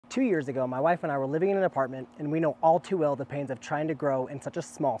2 years ago, my wife and I were living in an apartment, and we know all too well the pains of trying to grow in such a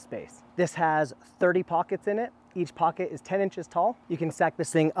small space. This has 30 pockets in it. Each pocket is 10 inches tall. You can stack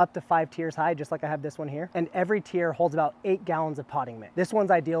this thing up to 5 tiers high, just like I have this one here. And every tier holds about 8 gallons of potting mix. This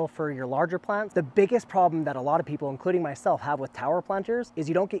one's ideal for your larger plants. The biggest problem that a lot of people, including myself, have with tower planters is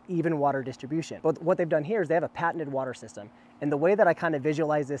you don't get even water distribution. But what they've done here is they have a patented water system. And the way that I kind of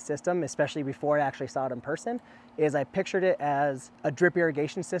visualize this system, especially before I actually saw it in person, is I pictured it as a drip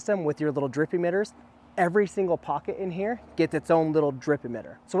irrigation system with your little drip emitters. Every single pocket in here gets its own little drip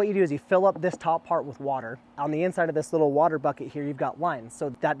emitter. So what you do is you fill up this top part with water. On the inside of this little water bucket here, you've got lines.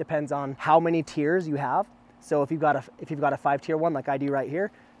 So that depends on how many tiers you have. So if you've got a 5-tier one like I do right here,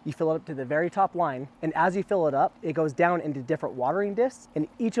 you fill it up to the very top line. And as you fill it up, it goes down into different watering discs. And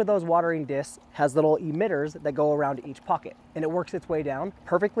each of those watering discs has little emitters that go around each pocket. And it works its way down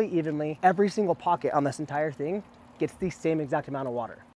perfectly evenly. Every single pocket on this entire thing gets the same exact amount of water.